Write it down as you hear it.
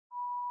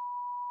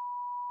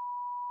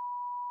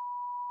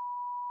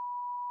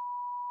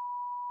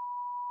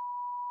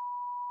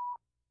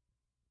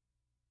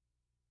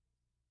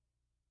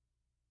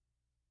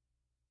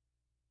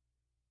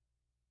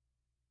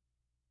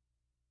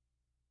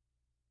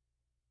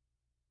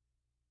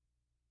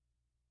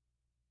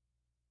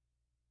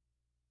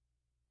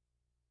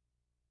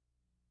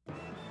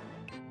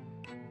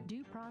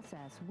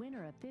Process,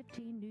 winner of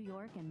 15 New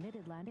York and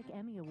Mid-Atlantic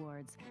Emmy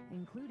Awards,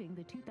 including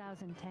the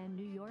 2010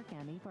 New York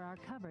Emmy for our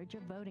coverage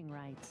of voting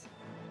rights.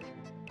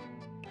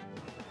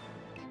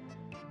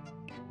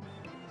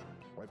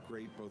 I have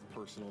great both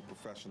personal and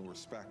professional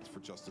respect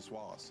for Justice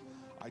Wallace.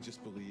 I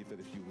just believe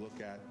that if you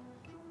look at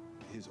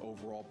his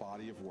overall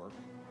body of work,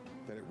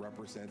 that it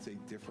represents a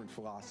different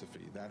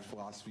philosophy, that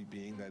philosophy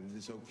being that it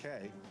is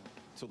okay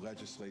to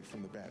legislate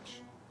from the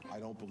bench. I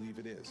don't believe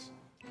it is.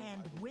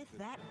 And with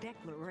that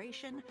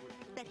declaration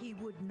that he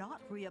would not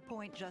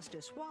reappoint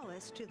Justice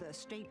Wallace to the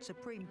state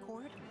Supreme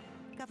Court,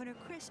 Governor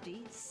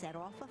Christie set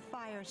off a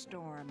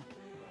firestorm.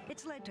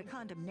 It's led to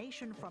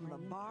condemnation from the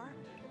bar,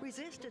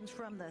 resistance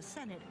from the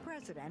Senate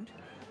president,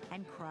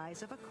 and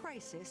cries of a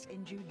crisis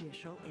in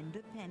judicial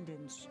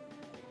independence.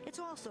 It's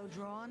also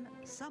drawn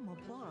some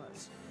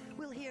applause.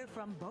 We'll hear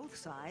from both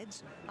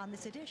sides on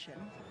this edition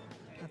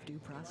of Due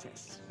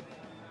Process.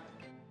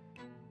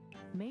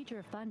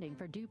 Major funding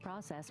for due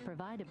process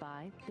provided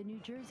by the New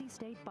Jersey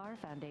State Bar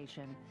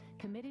Foundation,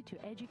 committed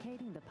to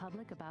educating the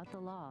public about the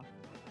law.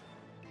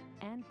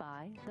 And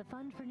by the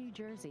Fund for New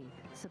Jersey,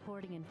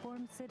 supporting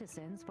informed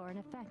citizens for an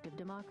effective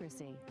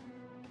democracy.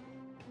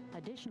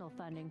 Additional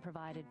funding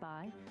provided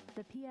by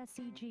the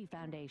PSCG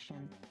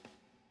Foundation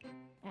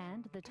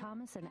and the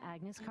Thomas and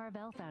Agnes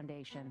Carvel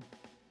Foundation.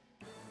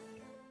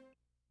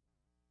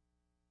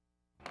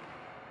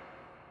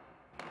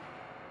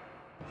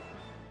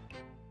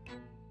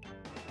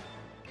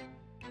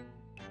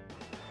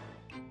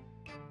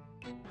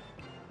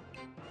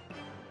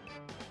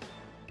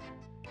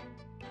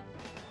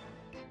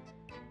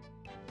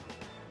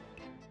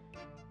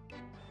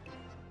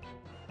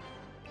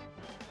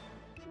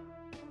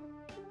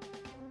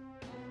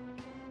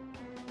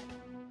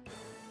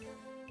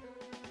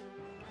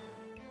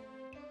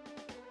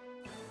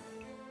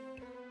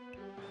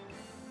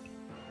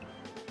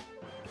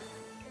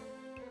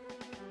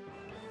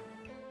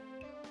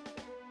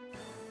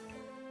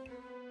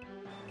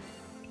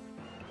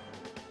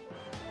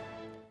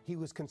 He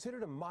was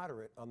considered a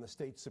moderate on the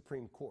state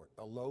Supreme Court,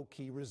 a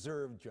low-key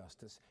reserved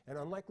justice, an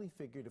unlikely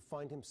figure to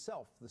find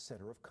himself the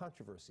center of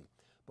controversy.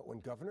 But when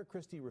Governor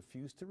Christie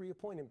refused to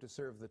reappoint him to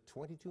serve the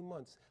 22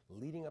 months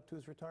leading up to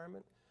his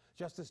retirement,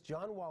 Justice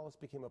John Wallace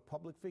became a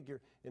public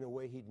figure in a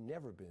way he'd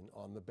never been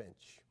on the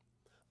bench.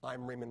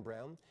 I'm Raymond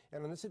Brown,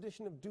 and on this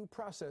edition of Due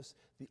Process,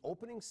 the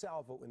opening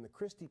salvo in the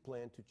Christie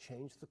plan to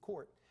change the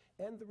court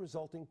and the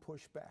resulting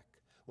pushback.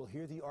 We'll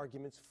hear the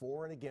arguments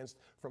for and against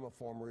from a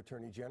former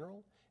Attorney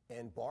General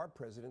and bar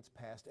presidents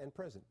past and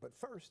present. But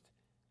first,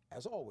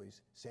 as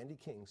always, Sandra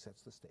King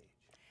sets the stage.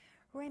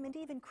 Raymond,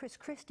 even Chris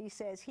Christie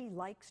says he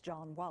likes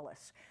John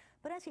Wallace.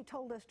 But as he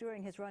told us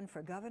during his run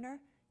for governor,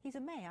 he's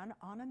a man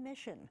on a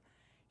mission.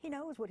 He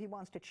knows what he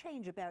wants to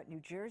change about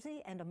New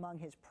Jersey, and among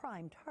his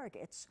prime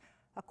targets,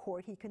 a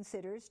court he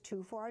considers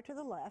too far to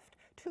the left,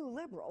 too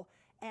liberal,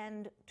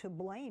 and to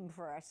blame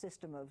for our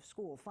system of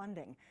school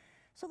funding.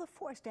 So the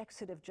forced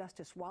exit of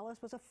Justice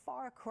Wallace was a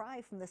far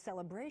cry from the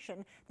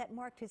celebration that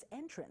marked his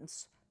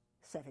entrance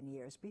 7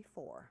 years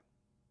before.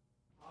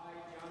 I,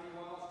 Johnny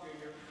Wallace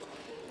Jr. do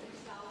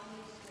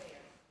solemnly swear.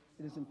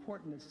 It is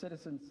important that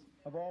citizens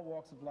of all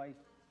walks of life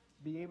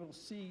be able to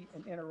see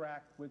and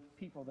interact with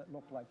people that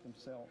look like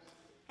themselves.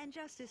 And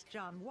Justice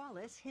John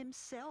Wallace,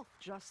 himself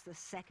just the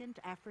second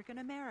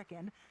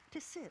African-American to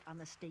sit on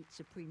the state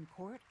Supreme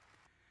Court,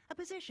 a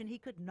position he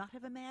could not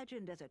have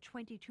imagined as a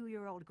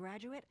 22-year-old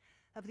graduate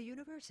of the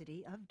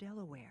University of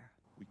Delaware.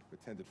 We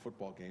attended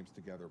football games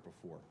together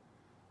before,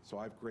 so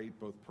I have great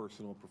both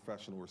personal and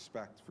professional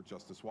respect for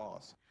Justice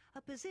Wallace.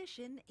 A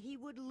position he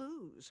would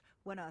lose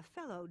when a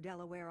fellow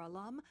Delaware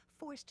alum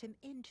forced him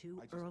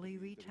into early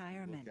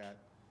retirement. Look at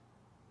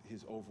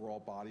his overall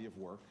body of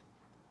work,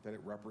 that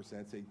it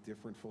represents a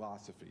different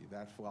philosophy,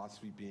 that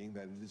philosophy being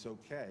that it is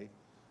okay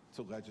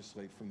to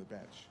legislate from the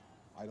bench.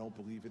 I don't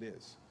believe it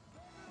is.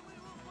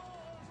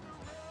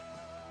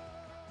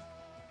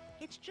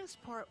 It's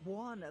just part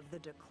one of the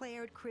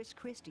declared Chris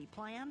Christie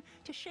plan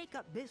to shake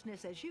up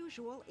business as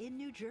usual in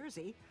New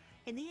Jersey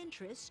in the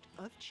interest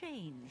of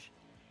change.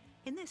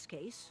 In this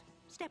case,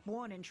 step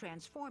one in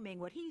transforming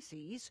what he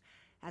sees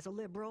as a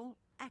liberal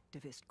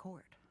activist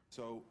court.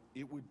 So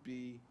it would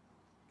be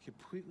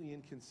completely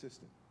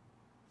inconsistent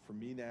for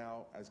me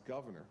now as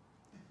governor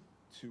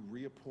to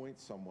reappoint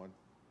someone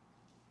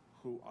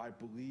who I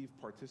believe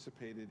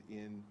participated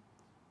in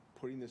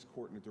putting this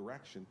court in a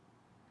direction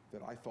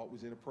that I thought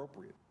was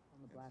inappropriate.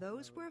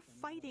 Those were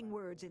fighting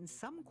words in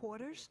some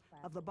quarters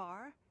of the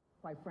bar.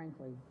 Quite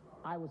frankly,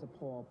 I was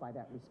appalled by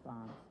that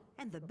response.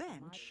 And the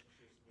bench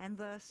and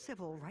the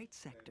civil rights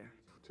sector.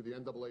 To the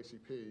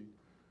NAACP,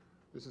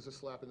 this is a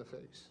slap in the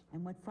face.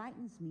 And what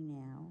frightens me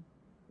now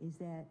is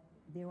that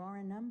there are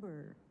a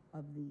number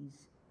of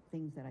these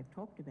things that I've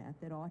talked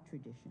about that are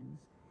traditions,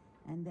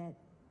 and that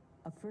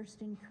a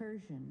first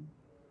incursion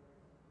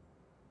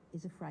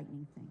is a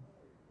frightening thing.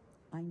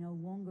 I no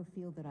longer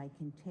feel that I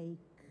can take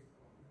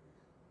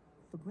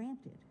for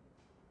granted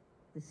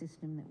the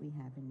system that we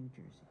have in New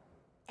Jersey.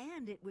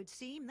 And it would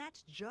seem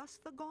that's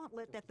just the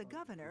gauntlet that the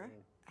governor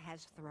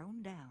has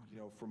thrown down. You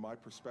know, from my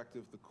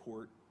perspective, the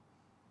court,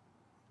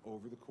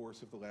 over the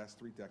course of the last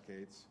 3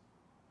 decades,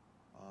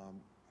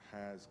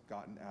 has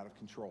gotten out of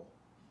control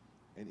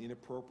and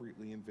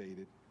inappropriately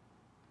invaded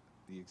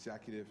the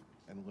executive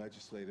and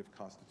legislative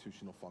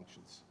constitutional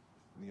functions.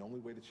 And the only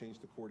way to change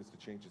the court is to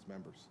change its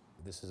members.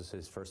 This is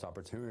his first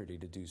opportunity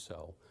to do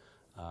so,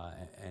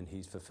 and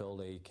he's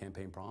fulfilled a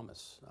campaign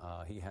promise.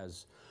 He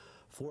has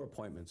 4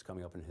 appointments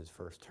coming up in his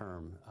first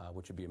term,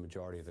 which would be a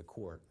majority of the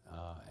court,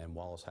 and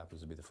Wallace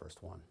happens to be the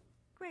first one.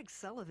 Greg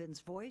Sullivan's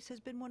voice has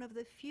been one of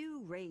the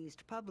few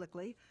raised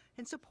publicly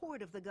in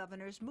support of the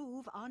governor's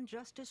move on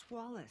Justice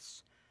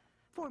Wallace.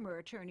 Former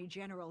Attorney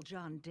General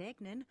John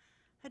Degnan,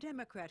 a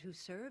Democrat who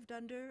served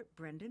under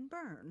Brendan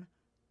Byrne,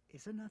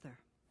 is another.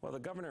 Well, the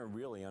governor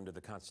really, under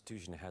the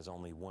Constitution, has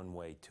only one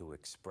way to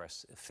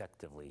express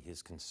effectively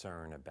his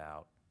concern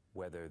about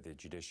whether the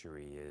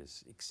judiciary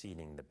is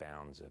exceeding the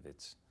bounds of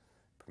its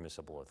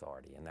permissible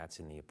authority, and that's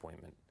in the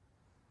appointment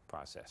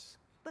process.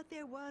 But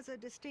there was a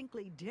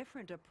distinctly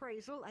different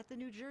appraisal at the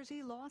New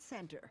Jersey Law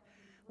Center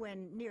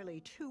when nearly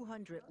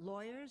 200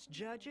 lawyers,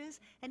 judges,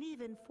 and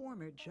even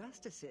former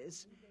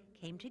justices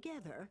came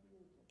together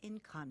in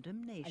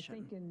condemnation. I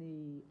think in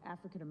the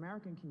African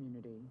American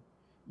community,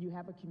 you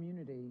have a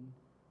community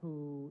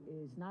who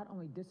is not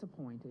only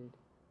disappointed,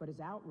 but is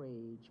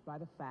outraged by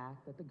the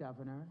fact that the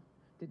governor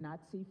did not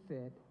see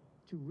fit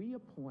to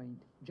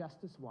reappoint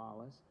Justice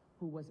Wallace,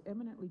 who was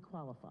eminently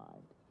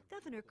qualified.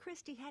 Governor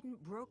Christie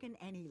hadn't broken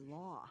any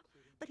law,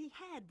 but he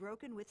had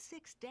broken with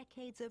 6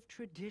 decades of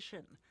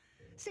tradition.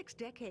 6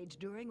 decades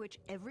during which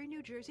every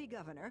New Jersey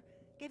governor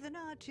gave the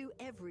nod to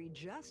every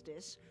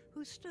justice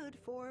who stood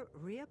for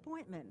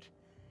reappointment,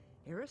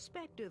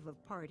 irrespective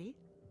of party,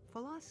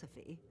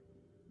 philosophy,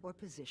 or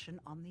position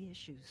on the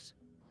issues.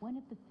 One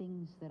of the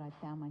things that I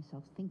found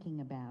myself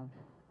thinking about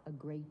a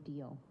great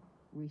deal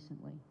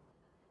recently,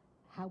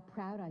 how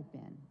proud I've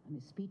been in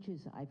the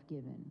speeches I've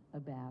given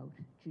about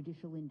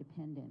judicial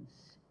independence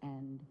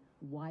and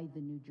why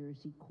the New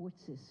Jersey court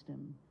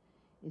system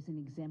is an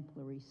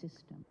exemplary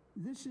system.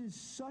 This is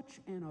such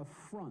an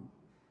affront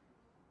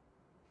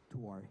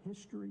to our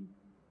history,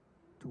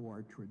 to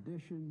our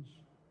traditions,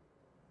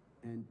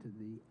 and to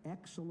the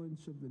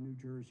excellence of the New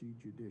Jersey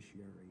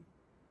judiciary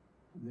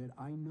that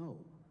I know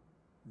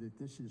that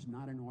this is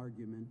not an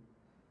argument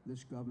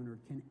this governor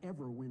can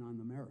ever win on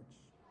the merits.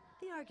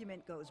 The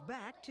argument goes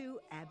back to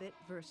Abbott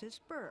versus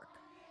Burke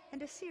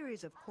and a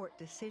series of court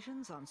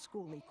decisions on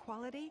school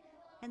equality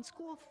and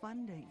school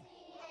funding.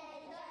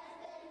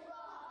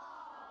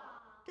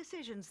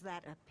 Decisions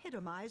that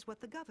epitomize what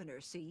the governor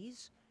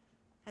sees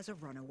as a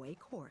runaway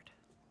court.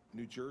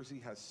 New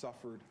Jersey has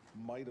suffered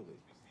mightily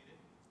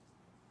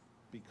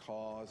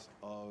because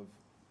of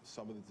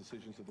some of the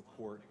decisions of the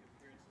court,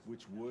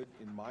 which would,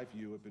 in my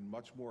view, have been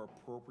much more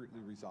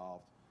appropriately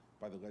resolved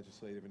by the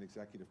legislative and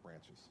executive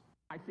branches.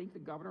 I think the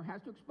governor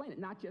has to explain it,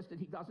 not just that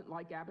he doesn't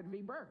like Abbott v.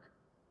 Burke.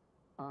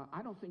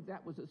 I don't think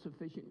that was a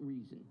sufficient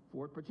reason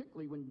for it,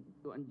 particularly when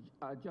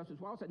Justice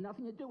Wallace had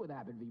nothing to do with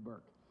Abbott v.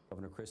 Burke.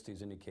 Governor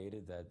Christie's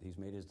indicated that he's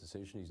made his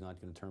decision. He's not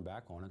going to turn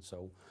back on it,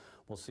 so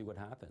we'll see what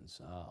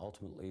happens.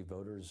 Ultimately,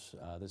 voters,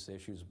 this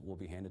issue will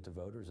be handed to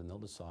voters, and they'll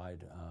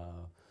decide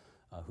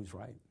who's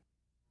right.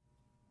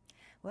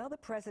 Well, the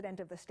president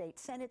of the state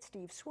Senate,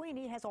 Steve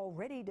Sweeney, has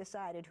already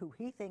decided who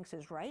he thinks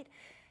is right,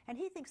 and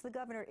he thinks the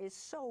governor is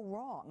so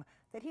wrong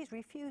that he's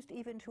refused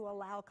even to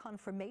allow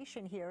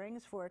confirmation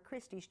hearings for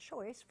Christie's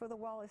choice for the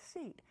Wallace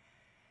seat.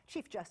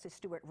 Chief Justice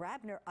Stuart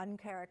Rabner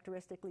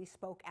uncharacteristically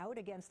spoke out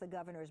against the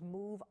governor's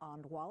move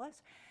on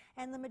Wallace,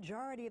 and the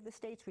majority of the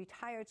state's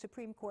retired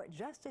Supreme Court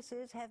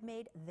justices have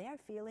made their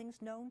feelings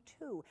known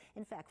too.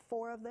 In fact,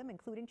 4 of them,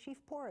 including Chief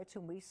Poritz,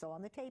 whom we saw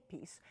in the tape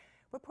piece,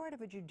 were part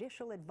of a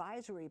judicial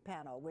advisory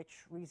panel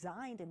which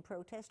resigned in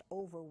protest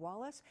over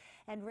Wallace.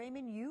 And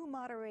Raymond, you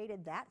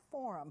moderated that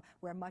forum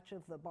where much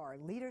of the bar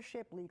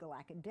leadership, legal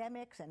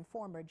academics, and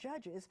former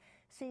judges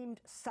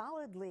seemed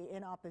solidly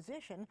in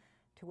opposition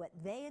to what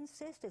they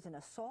insist is an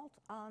assault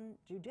on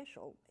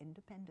judicial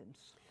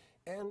independence.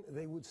 And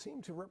they would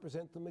seem to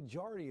represent the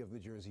majority of the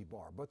Jersey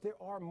bar. But there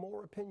are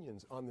more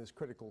opinions on this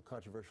critical,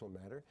 controversial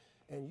matter,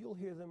 and you'll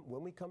hear them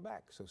when we come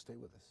back, so stay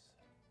with us.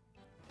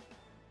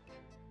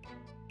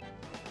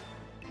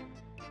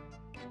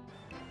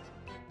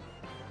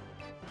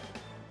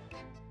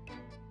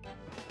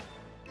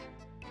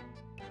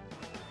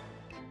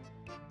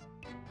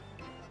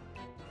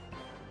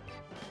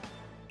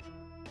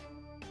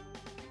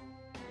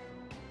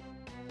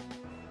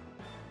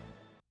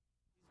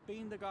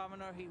 Being the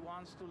governor, he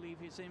wants to leave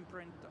his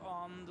imprint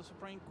on the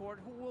Supreme Court,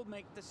 who will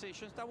make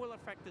decisions that will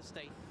affect the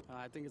state.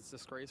 I think it's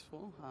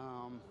disgraceful.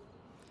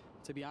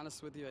 To be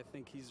honest with you, I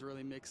think he's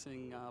really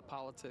mixing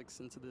politics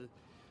into the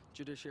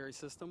judiciary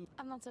system.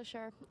 I'm not so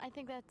sure. I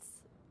think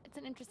it's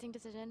an interesting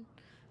decision,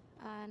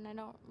 and I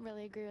don't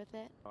really agree with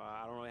it.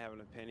 I don't really have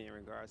an opinion in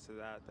regards to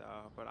that,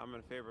 but I'm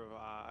in favor of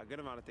a good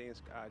amount of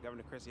things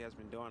Governor Christie has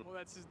been doing. Well,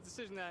 that's his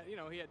decision that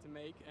he had to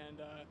make, and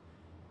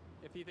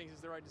if he thinks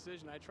it's the right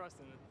decision, I trust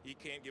him. He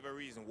can't give a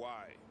reason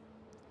why.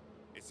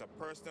 It's a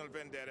personal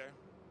vendetta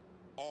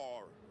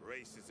or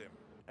racism.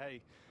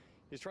 Hey,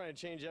 he's trying to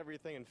change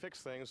everything and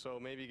fix things, so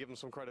maybe give him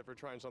some credit for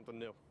trying something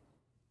new.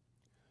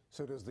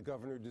 So does the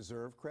governor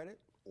deserve credit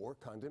or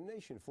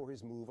condemnation for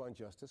his move on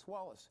Justice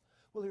Wallace?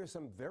 Well, here are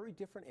some very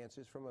different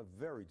answers from a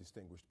very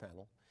distinguished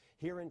panel.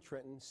 Here in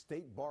Trenton,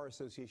 State Bar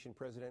Association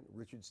President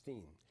Richard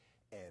Steen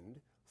and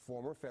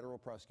former federal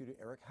prosecutor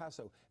Eric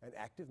Jaso, an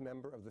active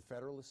member of the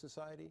Federalist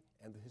Society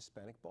and the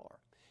Hispanic Bar.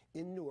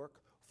 In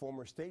Newark,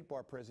 former State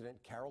Bar President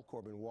Karol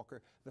Corbin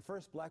Walker, the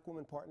first black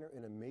woman partner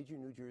in a major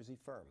New Jersey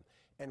firm.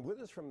 And with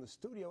us from the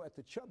studio at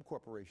the Chubb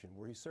Corporation,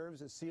 where he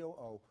serves as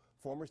COO,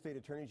 former State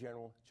Attorney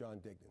General John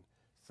Degnan.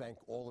 Thank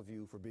all of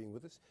you for being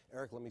with us.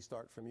 Eric, let me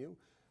start from you.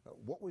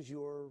 What was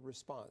your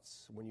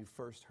response when you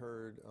first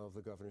heard of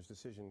the governor's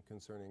decision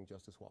concerning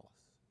Justice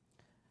Wallace?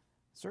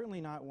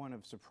 Certainly not one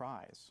of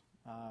surprise.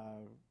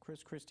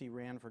 Christie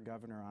ran for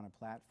governor on a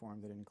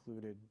platform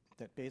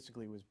that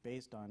basically was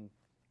based on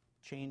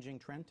changing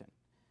Trenton.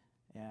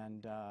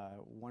 And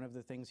one of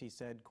the things he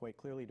said quite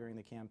clearly during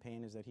the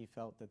campaign is that he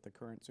felt that the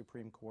current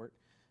Supreme Court,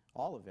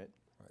 all of it.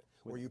 Right.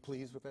 Were you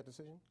pleased with that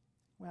decision?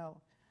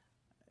 Well,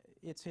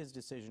 it's his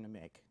decision to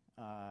make.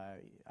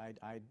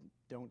 I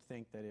don't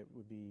think that it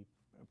would be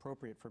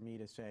appropriate for me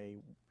to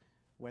say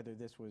whether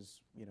this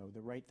was,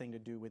 the right thing to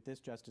do with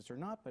this justice or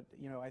not, but,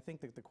 I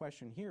think that the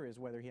question here is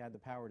whether he had the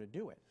power to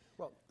do it.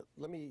 Well,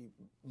 let me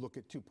look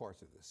at two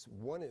parts of this.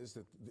 One is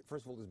that,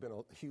 first of all, there's been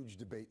a huge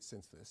debate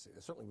since this,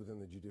 certainly within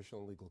the judicial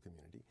and legal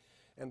community,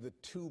 and the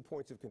 2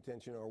 points of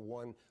contention are,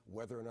 one,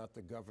 whether or not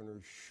the governor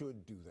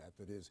should do that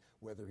is,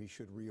 whether he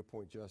should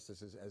reappoint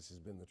justices, as has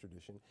been the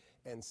tradition,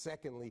 and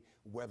secondly,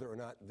 whether or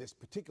not this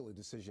particular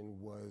decision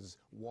was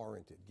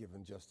warranted,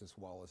 given Justice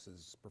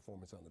Wallace's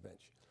performance on the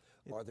bench.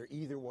 Are there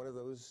either one of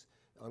those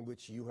on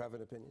which you have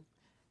an opinion?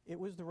 It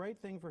was the right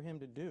thing for him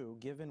to do,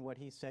 given what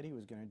he said he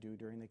was going to do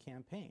during the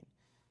campaign.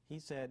 He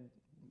said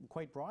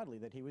quite broadly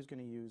that he was going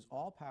to use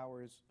all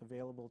powers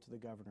available to the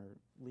governor,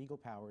 legal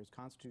powers,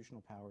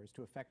 constitutional powers,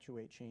 to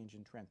effectuate change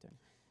in Trenton.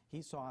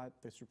 He saw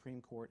the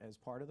Supreme Court as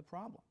part of the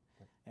problem.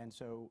 And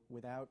so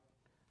without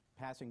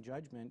passing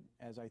judgment,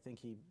 as I think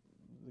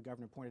the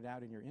governor pointed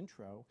out in your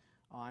intro,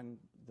 on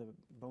the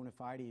bona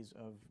fides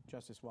of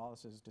Justice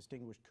Wallace's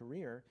distinguished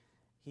career,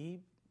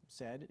 he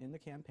said in the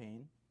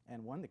campaign,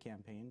 and won the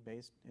campaign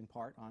based in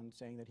part on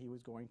saying that he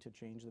was going to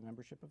change the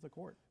membership of the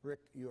court. Rick,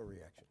 your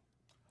reaction?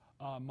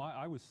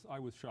 I was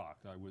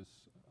shocked. It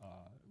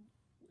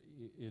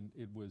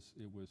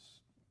was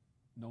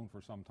known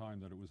for some time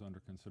that it was under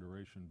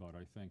consideration, but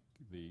I think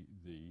the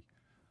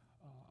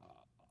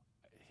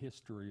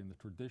history and the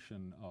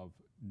tradition of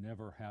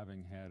never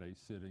having had a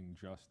sitting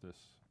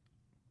justice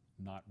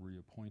not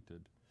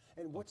reappointed.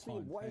 And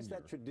why is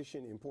that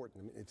tradition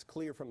important? I mean, it's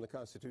clear from the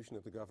Constitution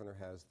that the governor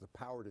has the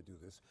power to do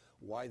this.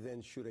 Why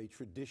then should a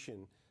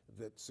tradition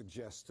that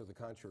suggests to the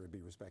contrary be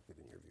respected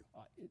in your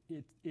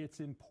view?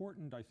 It's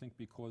important, I think,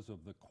 because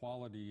of the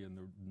quality and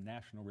the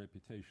national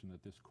reputation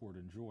that this court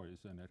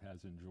enjoys, and it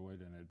has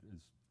enjoyed, and it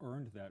has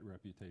earned that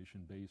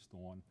reputation based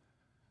on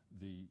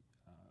the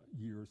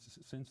years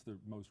since the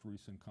most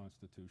recent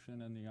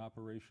Constitution and the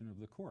operation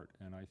of the court.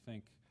 And I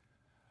think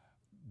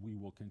we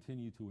will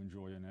continue to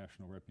enjoy a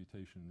national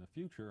reputation in the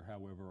future.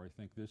 However, I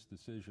think this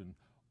decision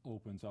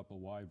opens up a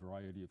wide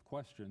variety of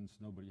questions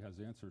nobody has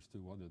answers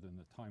to other than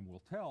the time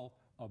will tell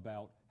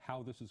about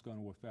how this is going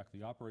to affect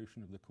the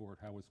operation of the court,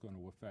 how it's going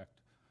to affect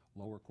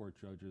lower court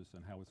judges,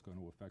 and how it's going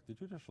to affect the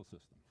judicial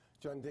system.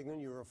 John Degnan,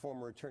 you're a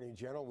former Attorney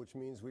General, which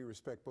means we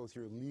respect both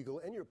your legal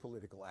and your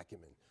political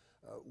acumen.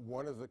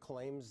 One of the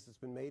claims that's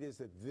been made is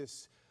that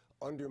this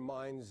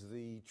undermines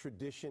the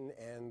tradition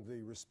and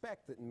the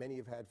respect that many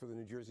have had for the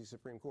New Jersey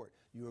Supreme Court.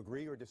 You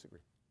agree or disagree?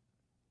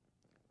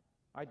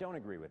 I don't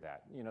agree with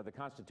that. The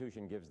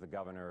Constitution gives the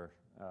governor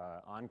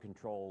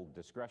uncontrolled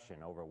discretion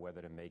over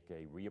whether to make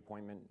a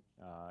reappointment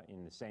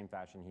in the same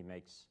fashion he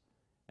makes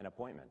an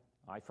appointment.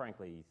 I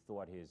frankly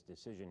thought his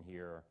decision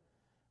here,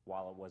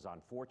 while it was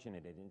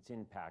unfortunate in its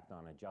impact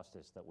on a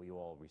justice that we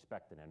all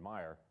respect and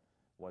admire,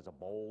 was a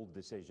bold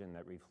decision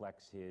that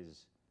reflects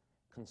his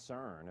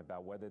concern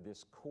about whether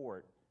this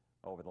court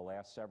over the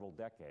last several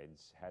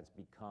decades has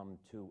become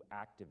too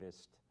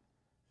activist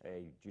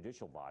a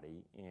judicial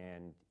body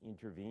and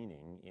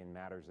intervening in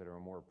matters that are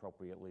more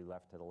appropriately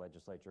left to the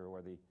legislature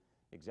or the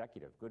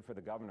executive. Good for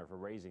the governor for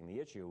raising the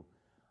issue.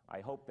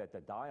 I hope that the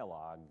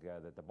dialogue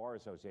that the Bar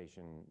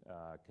Association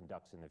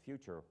conducts in the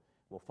future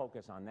will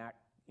focus on that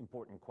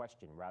important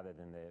question rather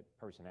than the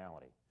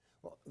personality.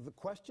 Well, the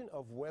question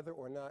of whether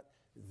or not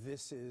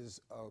this is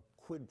a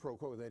quid pro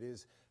quo, that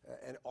is,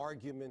 an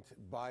argument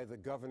by the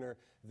governor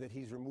that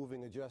he's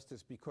removing a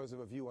justice because of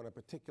a view on a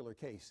particular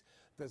case,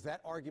 does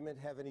that argument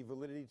have any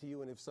validity to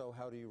you, and if so,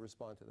 how do you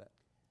respond to that?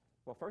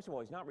 Well, first of all,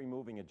 he's not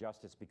removing a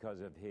justice because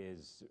of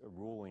his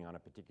ruling on a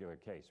particular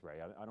case, Ray.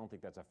 I don't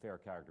think that's a fair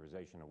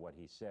characterization of what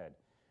he said.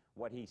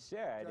 What he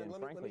said, John, and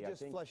let frankly, me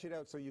just flesh it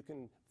out so you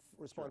can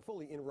respond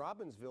fully. In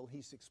Robbinsville,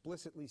 he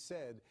explicitly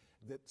said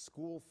that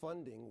school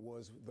funding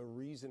was the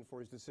reason for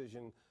his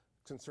decision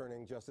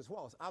concerning Justice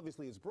Wallace.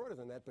 Obviously, it's broader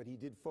than that, but he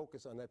did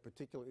focus on that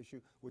particular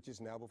issue, which is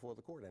now before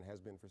the court and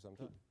has been for some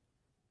time.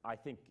 I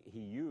think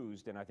he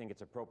used, and I think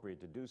it's appropriate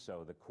to do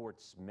so, the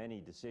court's many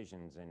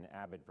decisions in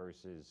Abbott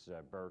versus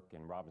Burke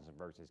and Robinson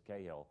versus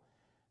Cahill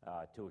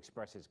to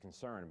express his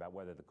concern about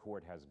whether the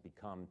court has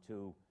become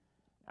too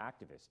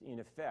activist.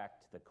 In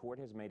effect, the court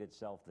has made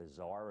itself the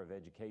czar of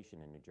education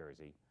in New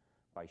Jersey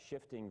by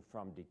shifting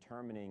from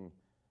determining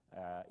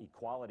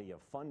equality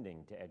of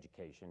funding to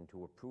education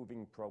to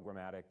approving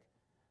programmatic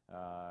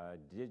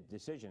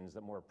decisions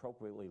that more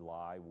appropriately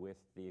lie with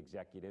the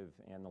executive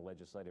and the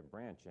legislative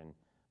branch. And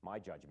my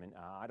judgment,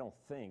 I don't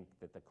think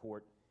that the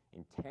court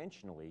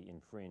intentionally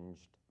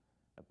infringed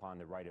upon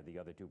the right of the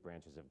other two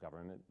branches of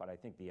government, but I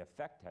think the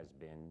effect has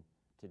been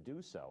to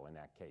do so in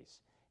that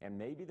case. And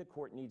maybe the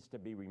court needs to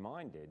be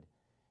reminded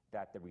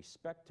that the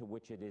respect to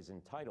which it is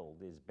entitled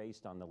is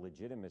based on the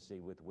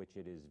legitimacy with which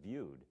it is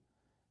viewed.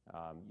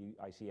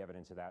 I see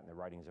evidence of that in the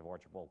writings of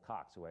Archibald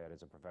Cox, who I had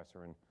as a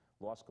professor in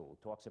law school,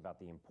 who talks about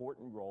the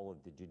important role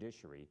of the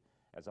judiciary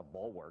as a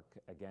bulwark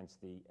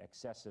against the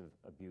excessive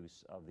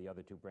abuse of the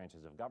other two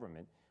branches of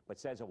government, but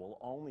says it will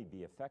only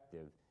be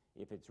effective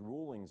if its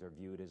rulings are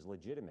viewed as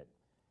legitimate.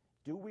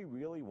 Do we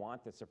really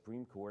want the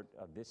Supreme Court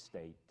of this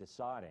state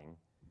deciding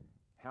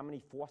how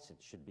many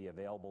faucets should be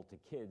available to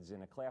kids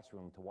in a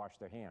classroom to wash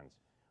their hands,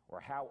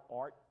 or how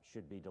art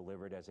should be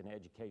delivered as an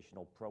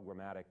educational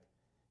programmatic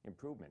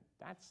improvement?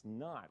 That's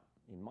not,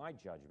 in my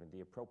judgment,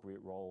 the appropriate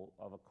role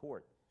of a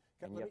court.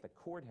 And yet the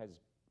court has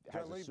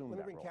assumed let me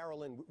that bring role.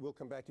 Karol in. We'll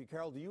come back to you.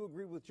 Karol, do you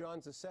agree with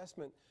John's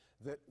assessment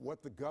that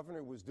what the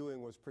governor was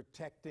doing was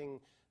protecting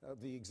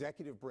the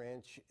executive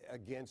branch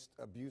against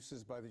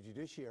abuses by the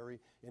judiciary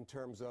in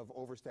terms of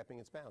overstepping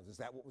its bounds? Is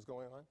that what was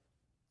going on?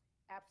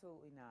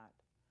 Absolutely not.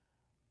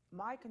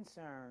 My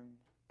concern,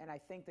 and I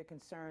think the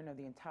concern of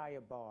the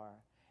entire bar,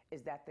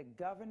 is that the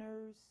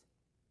governor's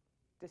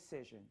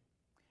decision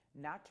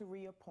not to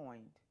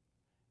reappoint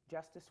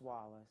Justice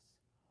Wallace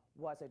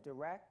was a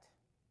direct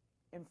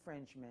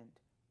infringement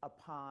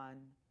upon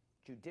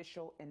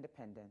judicial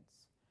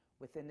independence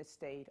within the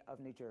state of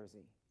New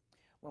Jersey.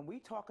 When we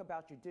talk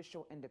about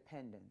judicial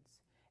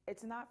independence,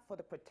 it's not for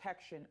the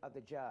protection of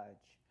the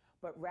judge,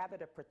 but rather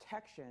the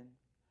protection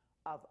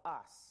of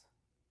us,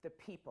 the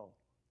people,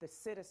 the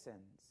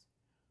citizens,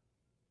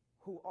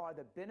 who are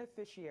the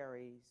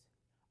beneficiaries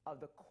of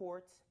the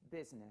court's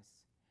business.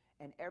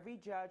 And every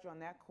judge on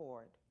that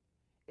court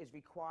is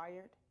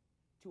required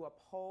to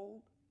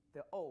uphold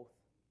the oath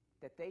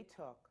that they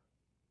took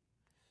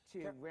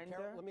to render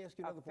Karol, let me ask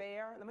you another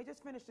fair, let me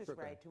just finish this,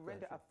 Ray, to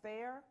render a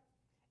fair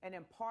and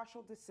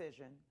impartial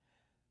decision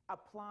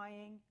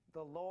applying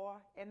the law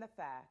and the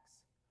facts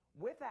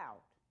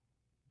without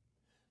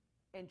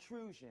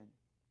intrusion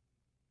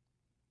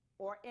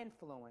or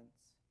influence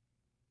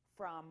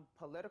from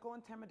political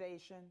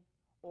intimidation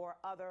or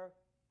other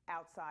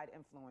outside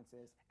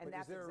influences. And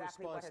that's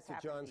exactly what has happened here.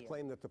 Is there a response to John's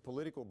claim that the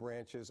political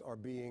branches are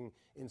being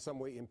in some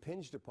way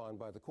impinged upon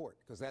by the court?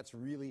 Because that's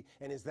really,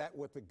 and is that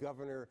what the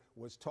governor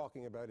was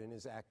talking about in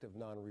his act of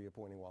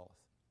non-reappointing Wallace?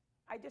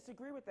 I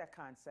disagree with that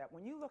concept.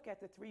 When you look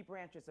at the three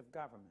branches of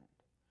government,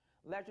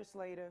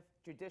 legislative,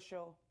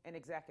 judicial, and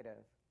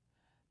executive,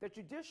 the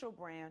judicial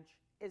branch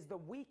is the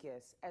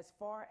weakest as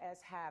far as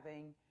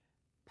having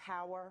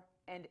power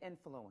and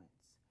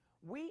influence.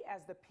 We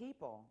as the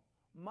people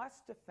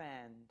must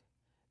defend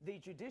the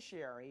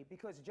judiciary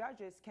because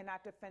judges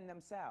cannot defend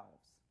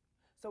themselves.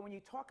 So when you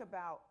talk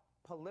about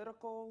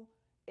political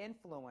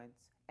influence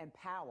and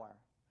power,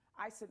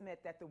 I submit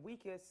that the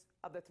weakest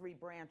of the three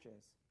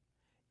branches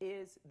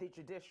is the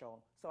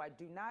judicial. So I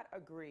do not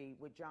agree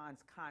with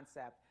John's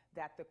concept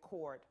that the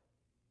court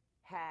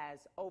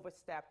has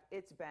overstepped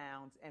its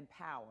bounds and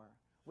power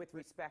with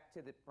respect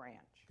to the branch.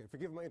 Okay,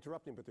 forgive my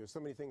interrupting, but there's so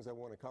many things I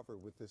want to cover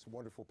with this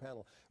wonderful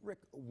panel. Rick,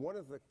 one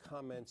of the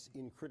comments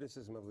in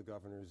criticism of the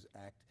Governor's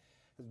Act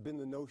has been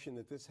the notion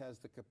that this has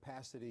the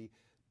capacity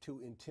to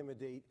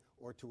intimidate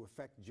or to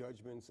affect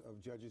judgments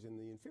of judges in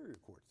the inferior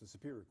courts, the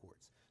superior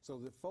courts. So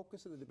the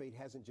focus of the debate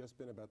hasn't just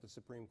been about the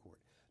Supreme Court.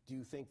 Do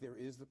you think there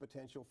is the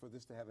potential for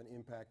this to have an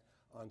impact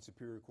on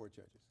superior court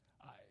judges?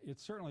 It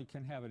certainly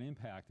can have an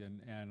impact,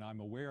 and I'm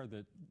aware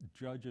that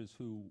judges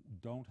who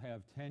don't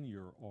have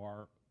tenure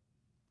are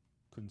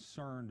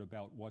concerned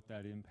about what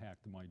that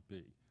impact might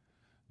be.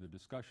 The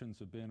discussions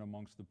have been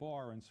amongst the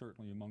bar and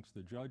certainly amongst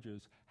the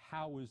judges.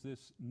 How is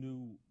this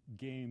new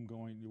game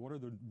going? What are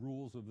the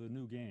rules of the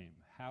new game?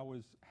 How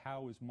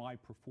is my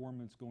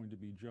performance going to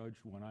be judged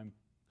when I'm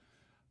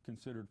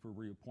considered for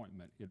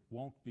reappointment? It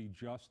won't be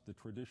just the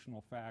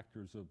traditional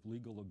factors of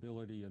legal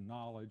ability and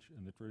knowledge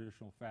and the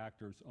traditional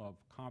factors of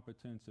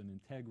competence and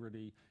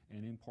integrity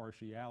and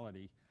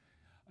impartiality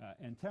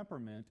and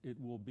temperament. It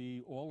will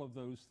be all of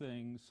those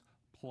things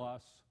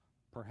plus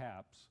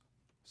perhaps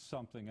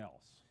something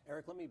else.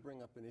 Eric, let me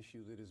bring up an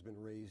issue that has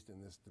been raised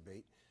in this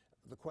debate,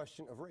 the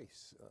question of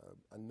race.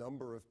 A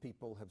number of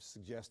people have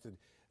suggested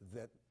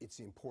that it's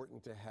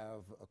important to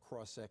have a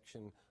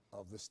cross-section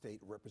of the state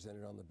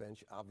represented on the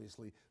bench.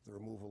 Obviously, the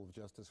removal of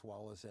Justice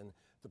Wallace and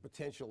the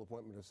potential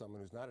appointment of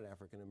someone who's not an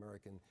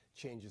African-American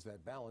changes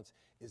that balance.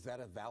 Is that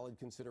a valid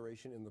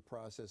consideration in the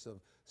process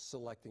of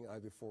selecting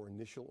either for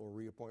initial or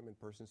reappointment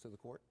persons to the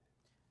court?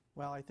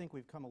 Well, I think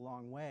we've come a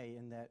long way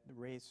in that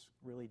race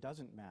really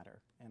doesn't matter.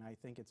 And I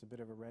think it's a bit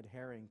of a red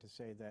herring to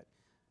say that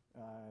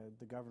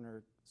the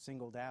governor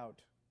singled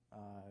out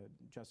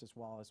Justice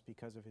Wallace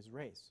because of his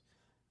race.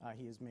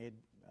 He has made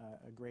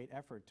a great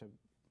effort to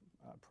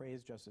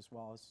praise Justice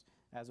Wallace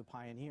as a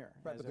pioneer,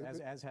 right,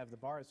 as have the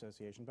Bar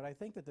Association. But I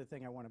think that the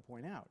thing I want to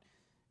point out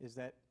is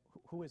that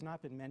who has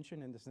not been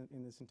mentioned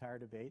in this entire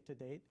debate to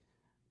date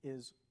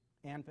is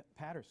Ann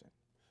Patterson.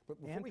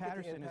 Ann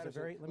Patterson is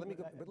a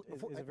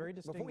very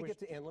distinguished... Before we get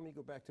to Ann, let me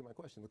go back to my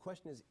question. The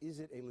question is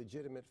it a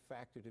legitimate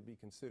factor to be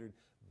considered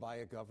by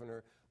a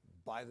governor,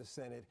 by the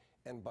Senate,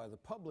 and by the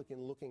public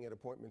in looking at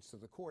appointments to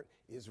the court?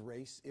 Is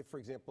race, if, for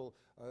example,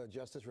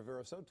 Justice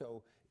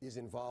Rivera-Soto is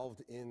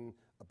involved in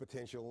a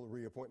potential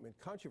reappointment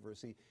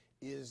controversy,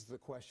 is the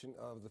question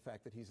of the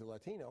fact that he's a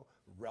Latino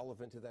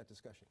relevant to that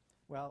discussion?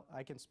 Well,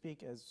 I can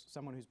speak as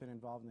someone who's been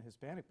involved in the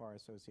Hispanic Bar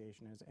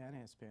Association as an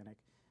Hispanic.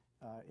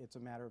 It's a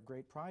matter of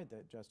great pride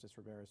that Justice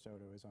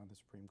Rivera-Soto is on the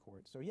Supreme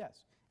Court. So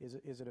yes, is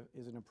it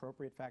an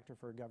appropriate factor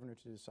for a governor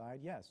to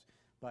decide? Yes.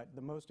 But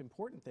the most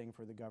important thing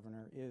for the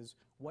governor is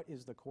what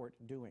is the court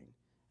doing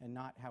and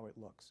not how it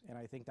looks. And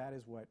I think that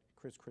is what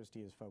Chris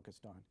Christie is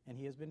focused on. And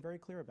he has been very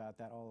clear about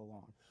that all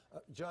along.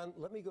 John,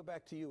 let me go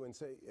back to you and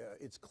say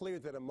it's clear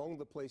that among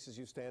the places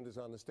you stand is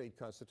on the state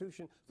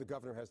constitution. The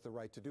governor has the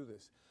right to do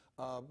this.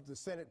 The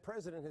Senate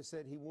president has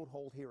said he won't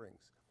hold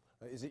hearings.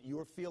 Is it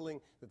your feeling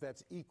that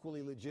that's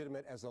equally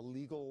legitimate as a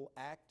legal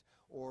act,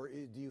 or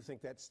do you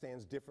think that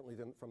stands differently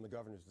from the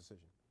governor's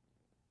decision?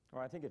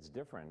 Well, I think it's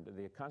different.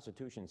 The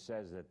Constitution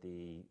says that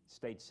the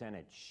state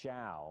Senate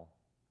shall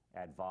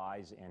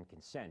advise and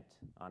consent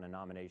on a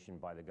nomination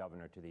by the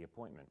governor to the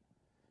appointment.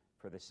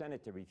 For the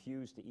Senate to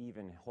refuse to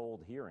even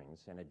hold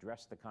hearings and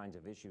address the kinds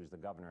of issues the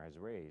governor has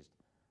raised,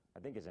 I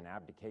think is an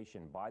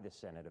abdication by the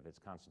Senate of its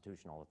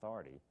constitutional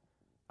authority.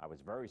 I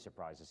was very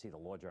surprised to see the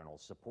law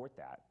journals support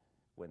that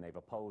when they've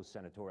opposed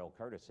senatorial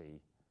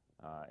courtesy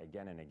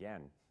again and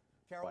again.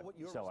 Karol,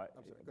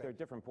 there are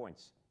different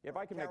points. If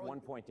I can make one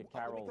point to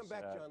Karol's... Let me come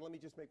back, John. Let me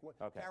just make one.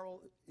 Okay.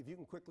 Karol, if you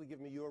can quickly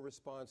give me your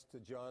response to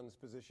John's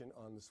position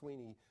on the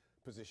Sweeney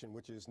position,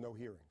 which is no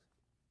hearings.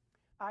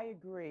 I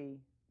agree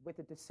with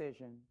the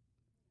decision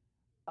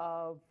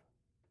of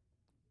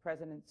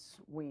President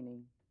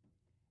Sweeney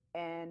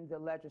and the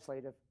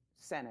Legislative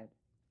Senate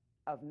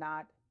of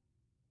not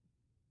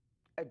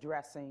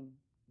addressing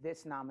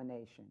this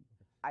nomination.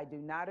 I do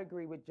not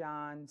agree with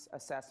John's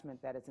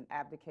assessment that it's an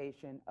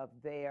abdication of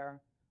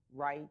their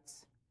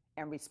rights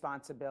and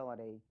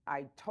responsibility.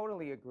 I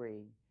totally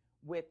agree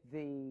with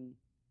the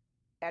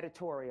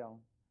editorial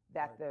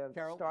that the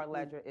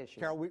Star-Ledger issued.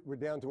 Karol, we're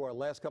down to our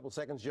last couple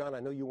seconds. John, I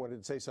know you wanted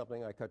to say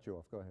something. I cut you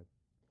off. Go ahead.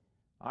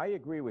 I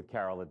agree with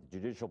Karol that the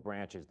judicial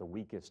branch is the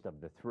weakest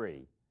of the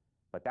three,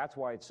 but that's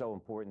why it's so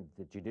important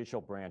that the judicial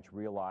branch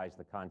realize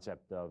the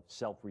concept of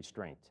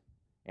self-restraint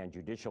and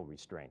judicial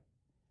restraint.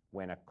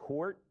 When a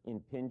court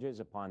impinges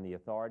upon the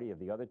authority of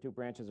the other two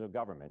branches of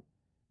government,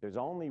 there's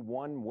only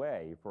one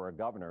way for a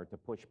governor to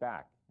push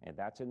back, and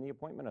that's in the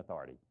appointment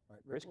authority. Right,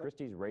 Chris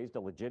Christie's raised a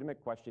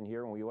legitimate question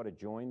here, and we ought to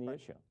join the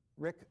issue.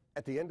 Rick,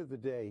 at the end of the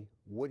day,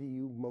 what are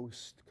you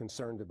most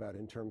concerned about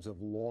in terms of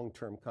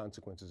long-term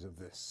consequences of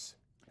this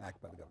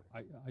act by the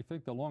governor? I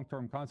think the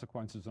long-term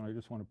consequences, and I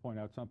just want to point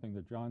out something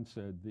that John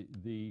said,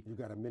 You've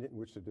got a minute in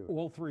which to do it.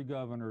 All three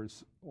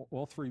governors,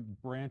 all three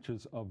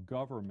branches of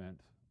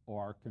government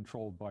are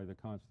controlled by the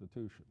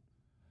Constitution.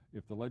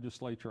 If the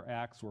legislature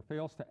acts or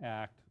fails to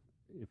act,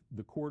 if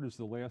the court is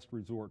the last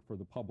resort for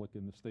the public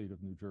in the state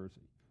of New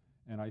Jersey.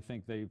 And I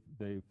think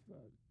they've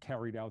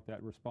carried out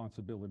that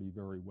responsibility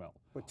very well.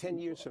 But 10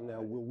 years from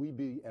now, will we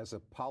be, as a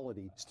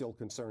polity, still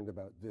concerned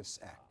about this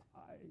act?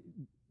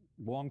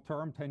 Long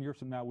term, 10 years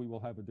from now, we will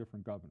have a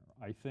different governor.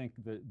 I think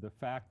that the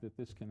fact that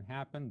this can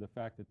happen, the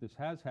fact that this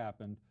has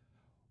happened,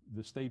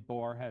 the state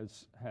bar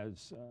has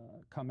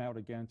come out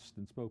against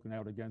and spoken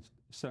out against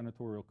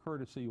senatorial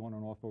courtesy on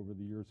and off over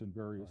the years in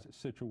various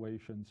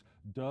situations.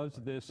 Does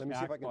this Let me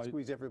see if I can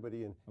squeeze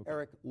everybody in. Okay.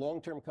 Eric,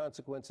 long-term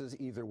consequences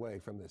either way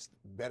from this,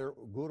 better,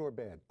 good or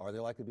bad, are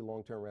there likely to be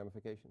long-term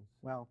ramifications?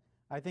 Well,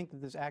 I think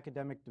that this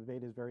academic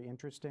debate is very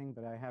interesting,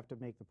 but I have to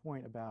make the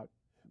point about...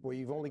 Well,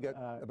 you've only got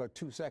about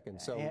 2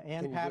 seconds, so...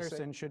 Ann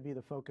Patterson should be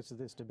the focus of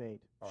this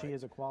debate. She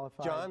is a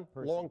qualified John,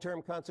 person.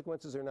 Long-term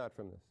consequences or not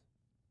from this?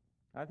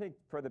 I think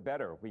for the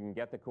better. We can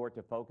get the court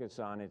to focus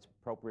on its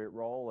appropriate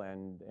role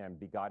and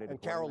be guided.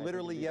 And Karol,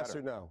 literally yes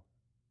or no?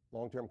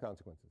 Long-term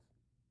consequences?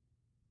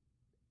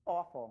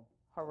 Awful.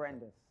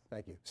 Horrendous.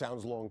 Thank you.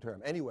 Sounds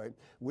long-term. Anyway,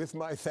 with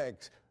my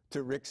thanks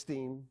to Rick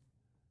Steen,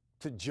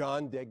 to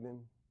John Degnan,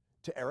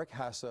 to Eric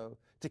Jaso,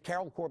 To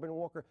Karol, Corbin, and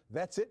Walker,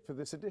 that's it for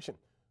this edition.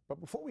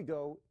 But before we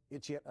go,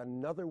 it's yet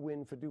another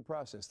win for due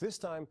process. This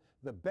time,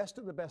 the Best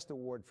of the Best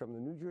award from the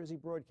New Jersey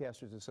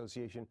Broadcasters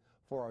Association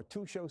for our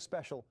two-show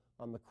special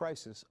on the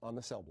crisis on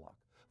the cell block.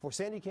 For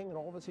Sandy King and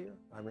all of us here,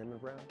 I'm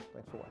Raymond Brown.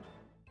 Thanks for watching.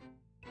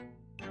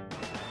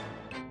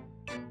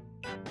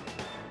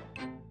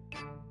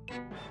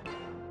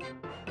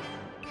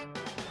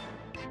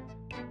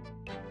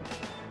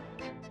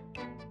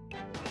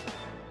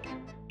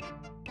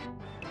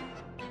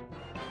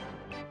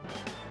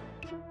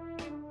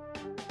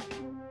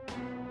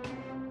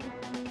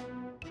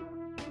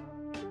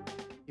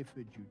 If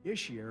the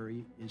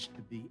judiciary is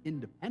to be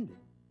independent,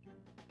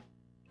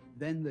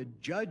 then the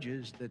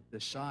judges that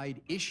decide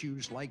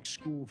issues like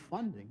school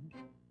funding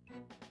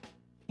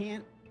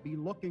can't be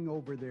looking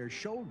over their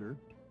shoulder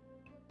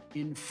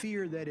in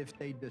fear that if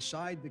they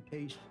decide the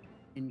case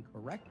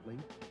incorrectly,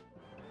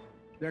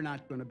 they're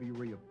not going to be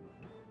reappointed.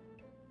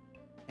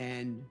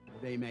 And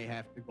they may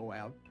have to go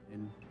out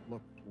and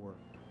look for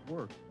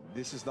work.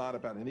 This is not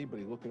about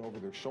anybody looking over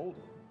their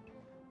shoulder.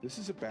 This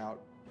is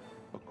about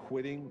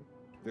acquitting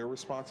their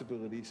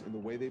responsibilities in the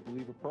way they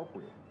believe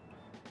appropriate.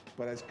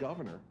 But as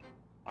governor,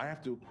 I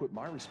have to acquit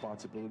my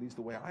responsibilities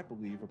the way I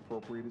believe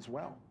appropriate as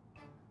well.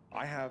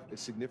 I have a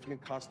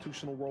significant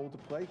constitutional role to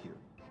play here.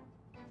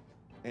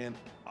 And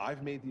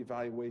I've made the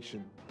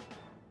evaluation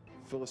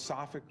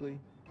philosophically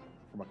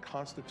from a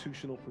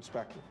constitutional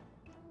perspective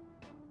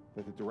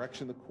that the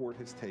direction the court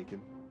has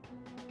taken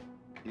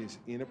is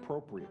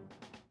inappropriate.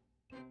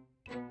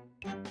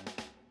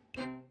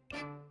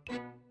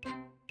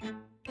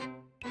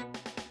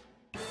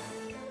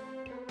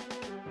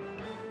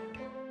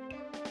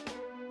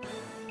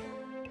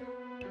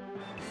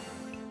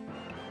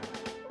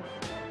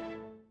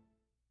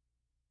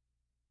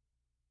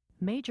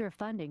 Major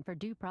funding for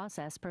due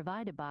process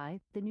provided by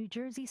the New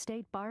Jersey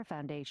State Bar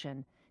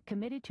Foundation,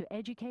 committed to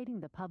educating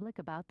the public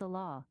about the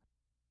law,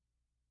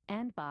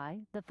 and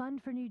by the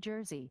Fund for New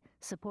Jersey,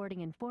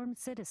 supporting informed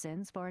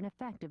citizens for an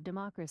effective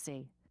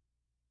democracy.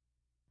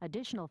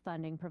 Additional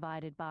funding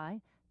provided by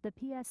the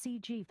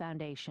PSCG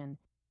Foundation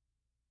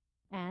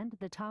and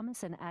the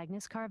Thomas and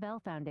Agnes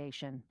Carvel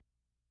Foundation.